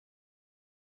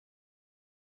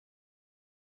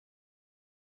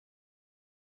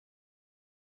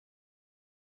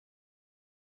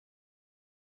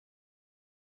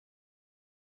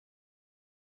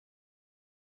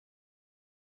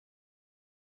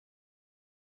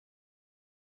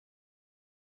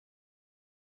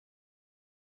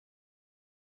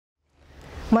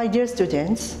My dear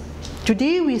students,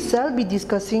 today we shall be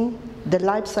discussing the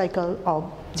life cycle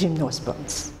of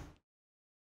gymnosperms.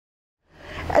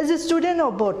 As a student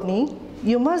of botany,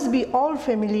 you must be all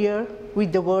familiar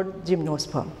with the word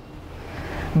gymnosperm.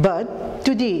 But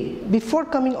today, before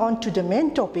coming on to the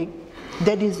main topic,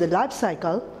 that is the life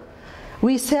cycle,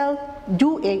 we shall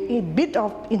do a bit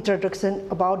of introduction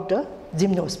about the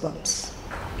gymnosperms.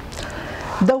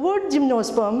 The word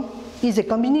gymnosperm is a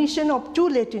combination of two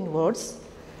Latin words,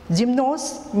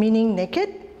 gymnos meaning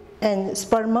naked and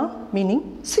sperma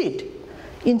meaning seed.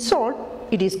 In short,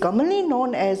 it is commonly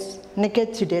known as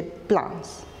naked seeded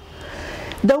plants.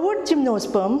 The word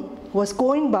gymnosperm was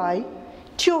coined by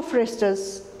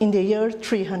Theophrastus in the year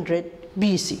 300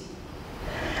 BC.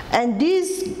 And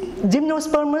these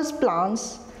gymnospermous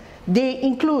plants, they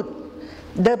include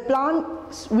the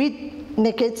plants with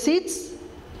naked seeds,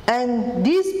 and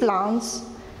these plants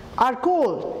are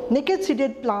called naked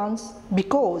seeded plants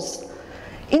because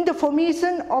in the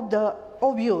formation of the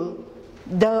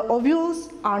ovules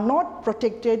are not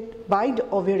protected by the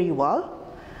ovary wall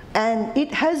and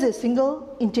it has a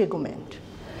single integument.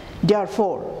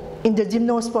 Therefore, in the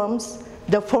gymnosperms,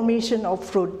 the formation of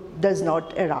fruit does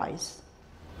not arise.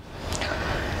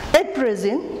 At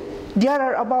present, there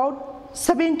are about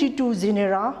 72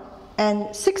 genera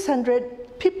and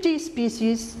 650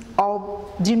 species of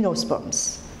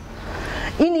gymnosperms.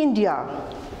 In India,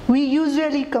 we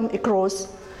usually come across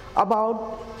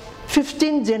about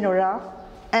 15 genera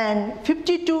and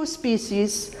 52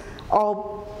 species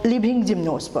of living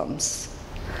gymnosperms.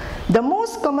 The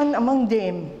most common among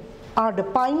them are the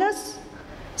Pinus,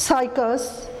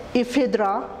 Cycas,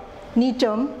 Ephedra,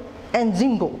 Nitum, and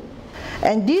Zingo.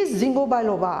 And this Zingo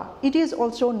biloba, it is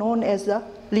also known as the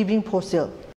living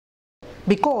fossil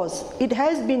because it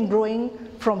has been growing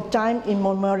from time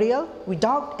immemorial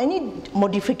without any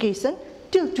modification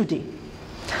till today.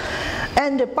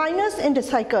 And the Pinus and the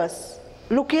Cycas,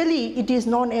 locally it is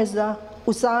known as the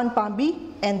Usan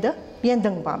Pambi and the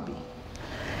Yendang Pambi.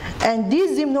 And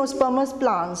these gymnospermous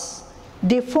plants,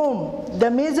 they form the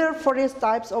major forest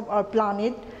types of our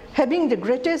planet, having the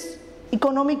greatest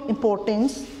economic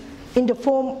importance in the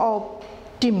form of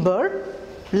timber,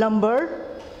 lumber,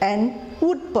 and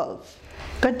wood pulp.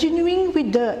 Continuing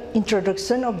with the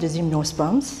introduction of the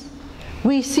gymnosperms,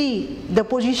 we see the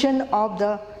position of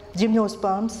the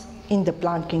gymnosperms in the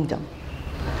plant kingdom.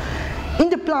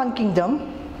 In the plant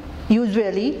kingdom,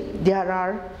 usually there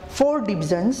are 4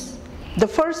 divisions. The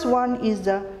first one is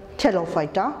the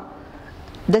Thallophyta,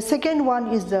 the second one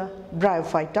is the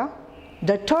Bryophyta,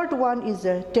 the third one is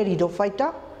the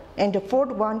Pteridophyta, and the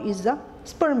fourth one is the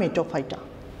Spermatophyta.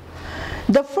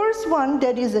 The first one,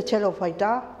 that is the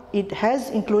Thallophyta, it has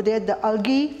included the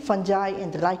algae, fungi,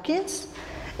 and the lichens.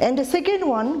 And the second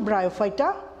one,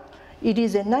 Bryophyta, it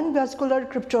is a non-vascular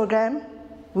cryptogram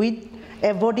with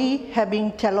a body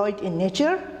having thalloid in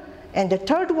nature. And the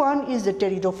third one is the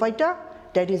Pteridophyta,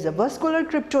 that is a vascular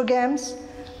cryptogams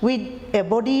with a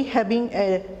body having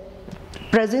a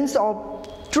presence of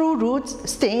true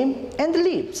roots, stem, and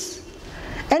leaves.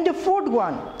 And the fourth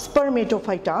one,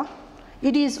 Spermatophyta,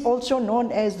 it is also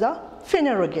known as the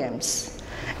phanerogams.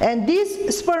 And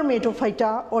these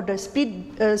Spermatophyta, or the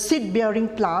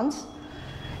seed-bearing plants,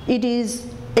 it is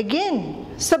again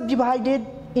subdivided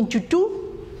into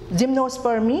 2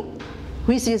 gymnospermi,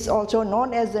 which is also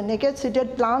known as the naked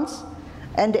seeded plants,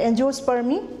 and the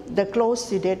angiospermi, the closed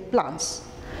seeded plants.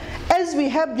 As we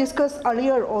have discussed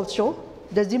earlier also,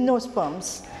 the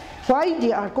gymnosperms, why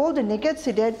they are called the naked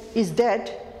seeded is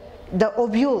that the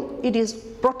ovule, it is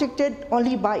protected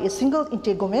only by a single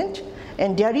integument,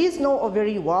 and there is no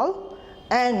ovary wall,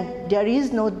 and there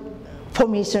is no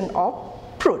formation of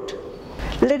fruit.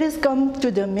 Let us come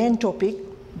to the main topic,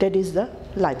 that is the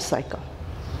life cycle.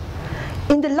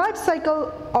 In the life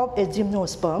cycle of a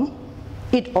gymnosperm,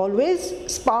 it always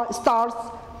starts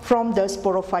from the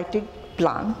sporophytic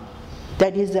plant,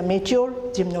 that is the mature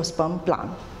gymnosperm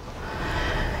plant.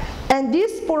 And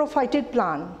this sporophytic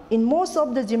plant, in most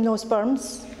of the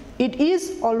gymnosperms, it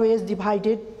is always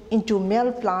divided into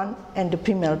male plant and the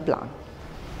female plant.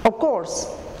 Of course,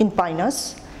 in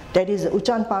Pinus, that is the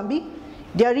Uchan Pambi,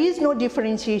 there is no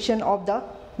differentiation of the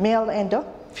male and the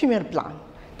female plant.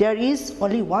 There is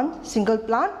only one single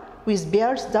plant which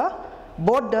bears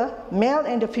both the male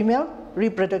and the female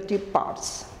reproductive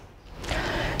parts.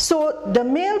 So the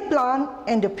male plant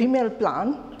and the female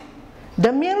plant,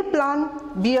 the male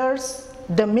plant bears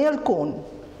the male cone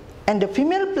and the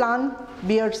female plant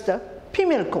bears the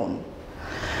female cone.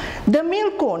 The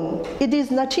male cone, it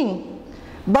is nothing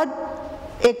but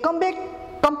a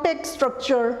compact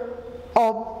structure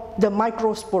of the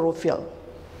microsporophyll,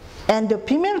 and the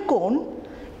female cone,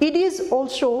 it is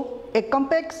also a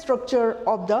compact structure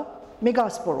of the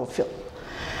megasporophyll.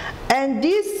 And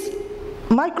this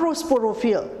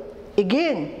microsporophyll,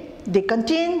 again, they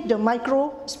contain the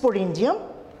microsporangium,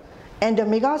 and the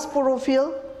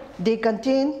megasporophyll, they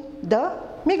contain the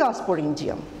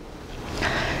megasporangium.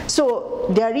 So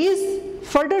there is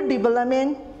further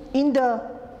development in the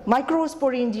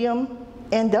microsporangium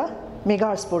and the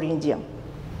megasporangium.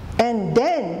 And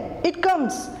then it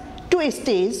comes to a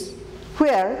stage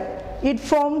where it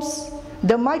forms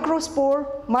the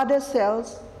microspore mother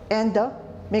cells and the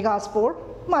megaspore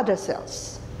mother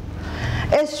cells.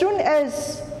 As soon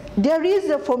as there is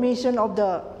the formation of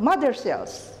the mother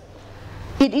cells,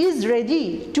 it is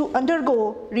ready to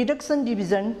undergo reduction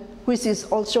division, which is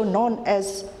also known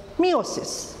as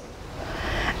meiosis.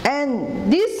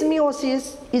 And this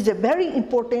meiosis is a very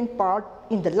important part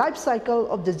in the life cycle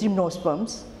of the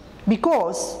gymnosperms,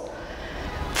 because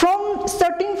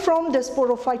starting from the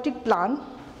sporophytic plant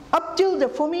up till the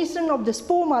formation of the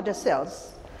spore mother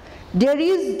cells, there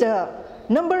is the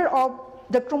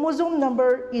chromosome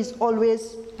number is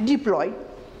always diploid,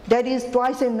 that is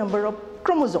twice n number of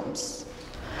chromosomes.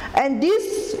 And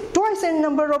this twice n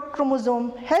number of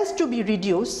chromosome has to be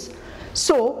reduced,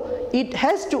 so it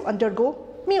has to undergo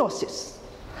meiosis.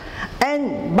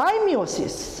 And by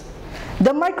meiosis,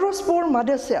 the microspore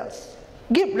mother cells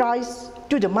give rise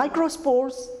to the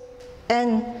microspores,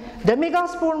 and the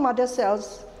megaspore mother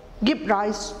cells give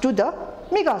rise to the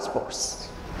megaspores.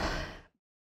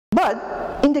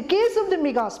 But in the case of the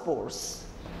megaspores,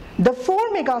 the 4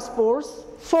 megaspores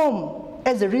form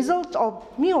as a result of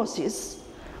meiosis.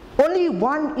 Only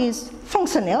one is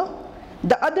functional,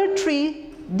 the other 3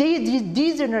 they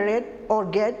degenerate or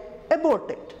get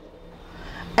aborted.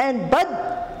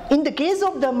 But in the case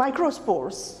of the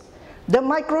microspores,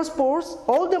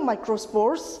 all the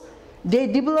microspores, they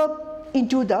develop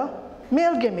into the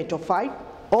male gametophyte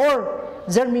or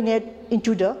germinate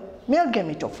into the male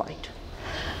gametophyte.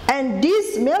 And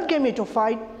this male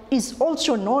gametophyte is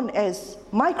also known as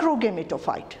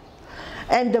microgametophyte.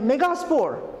 And the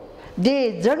megaspore,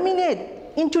 they germinate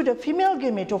into the female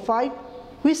gametophyte,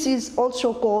 which is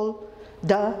also called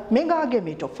the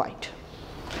megagametophyte.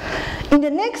 In the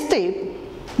next step,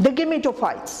 the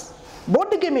gametophytes, both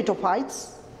the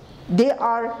gametophytes, they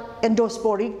are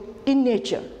endosporic in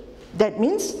nature. That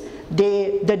means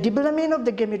the development of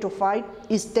the gametophyte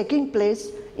is taking place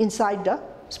inside the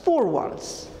spore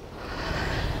walls.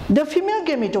 The female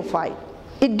gametophyte,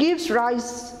 it gives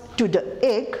rise to the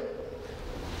egg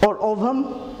or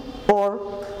ovum or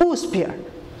oosphere.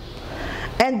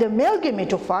 And the male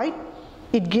gametophyte,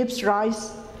 it gives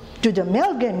rise to the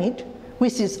male gamete,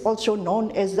 which is also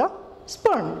known as the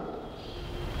sperm.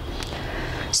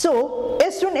 So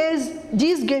as soon as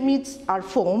these gametes are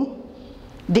formed,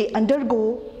 they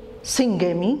undergo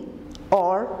syngamy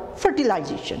or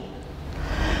fertilization.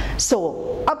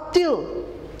 So up till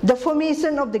the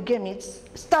formation of the gametes,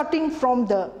 starting from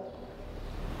the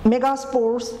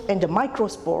megaspores and the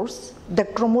microspores, the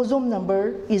chromosome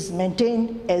number is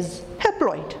maintained as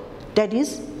haploid, that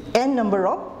is n number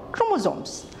of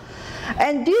chromosomes.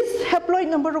 And this haploid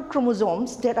number of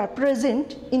chromosomes that are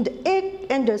present in the egg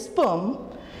and the sperm,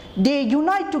 they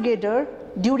unite together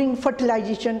during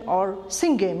fertilization or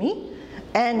syngamy,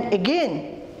 and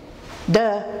again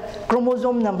the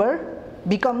chromosome number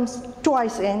becomes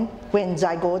twice n when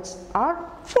zygotes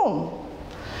are formed.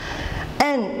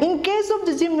 And in case of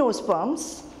the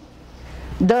gymnosperms,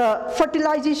 the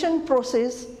fertilization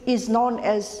process is known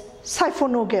as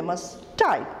siphonogamous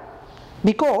type,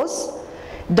 because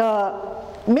the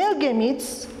male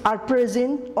gametes are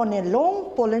present on a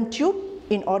long pollen tube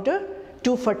in order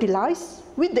to fertilize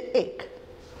with the egg.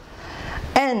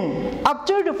 And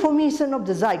after the formation of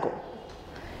the zygote,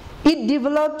 it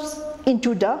develops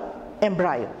into the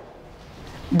embryo.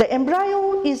 The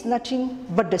embryo is nothing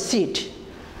but the seed.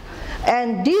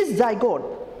 And this zygote,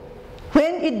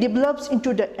 when it develops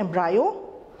into the embryo,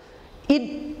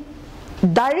 it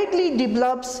directly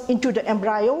develops into the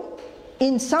embryo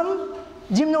in some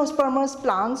gymnospermous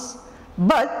plants,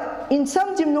 but in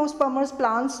some gymnospermous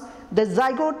plants, the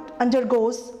zygote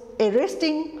undergoes a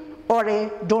resting or a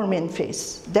dormant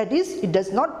phase. That is, it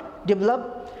does not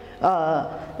develop,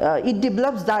 it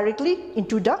develops directly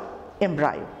into the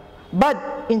embryo. But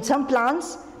in some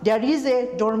plants, there is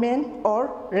a dormant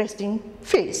or resting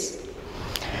phase.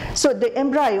 So the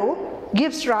embryo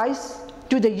gives rise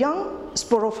to the young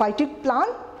sporophytic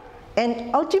plant,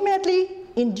 and ultimately,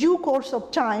 in due course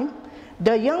of time,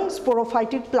 the young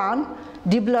sporophytic plant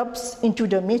develops into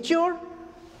the mature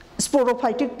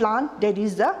sporophytic plant, that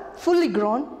is the fully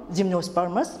grown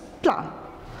gymnospermous plant.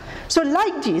 So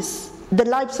like this, the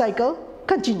life cycle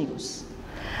continues.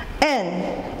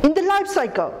 And in the life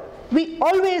cycle, we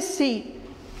always see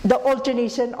the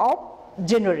alternation of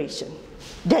generation.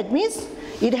 That means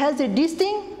it has a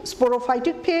distinct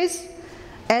sporophytic phase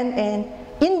and an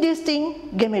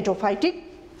indistinct gametophytic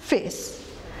phase.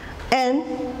 And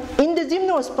in the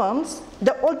gymnosperms,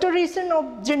 the alteration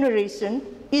of generation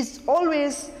is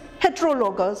always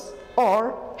heterologous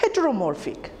or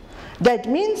heteromorphic. That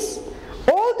means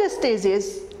all the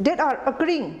stages that are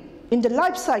occurring in the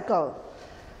life cycle,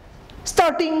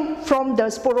 starting from the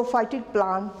sporophytic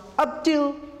plant up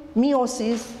till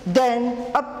meiosis, then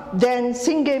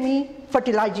syngamy,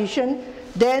 fertilization,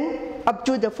 then up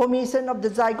to the formation of the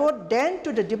zygote, then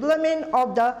to the development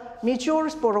of the mature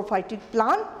sporophytic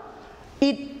plant,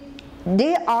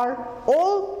 they are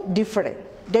all different.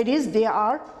 That is, they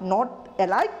are not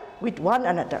alike with one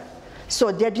another.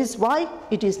 So that is why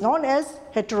it is known as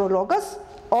heterologous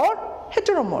or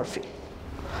heteromorphic.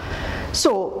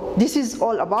 So this is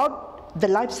all about the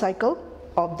life cycle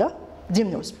of the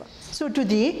gymnosperm. So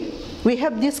today we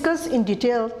have discussed in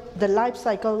detail the life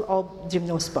cycle of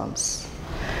gymnosperms.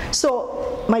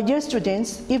 So my dear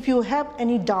students, if you have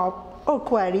any doubt or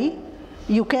query,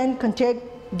 you can contact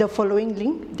the following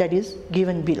link that is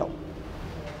given below.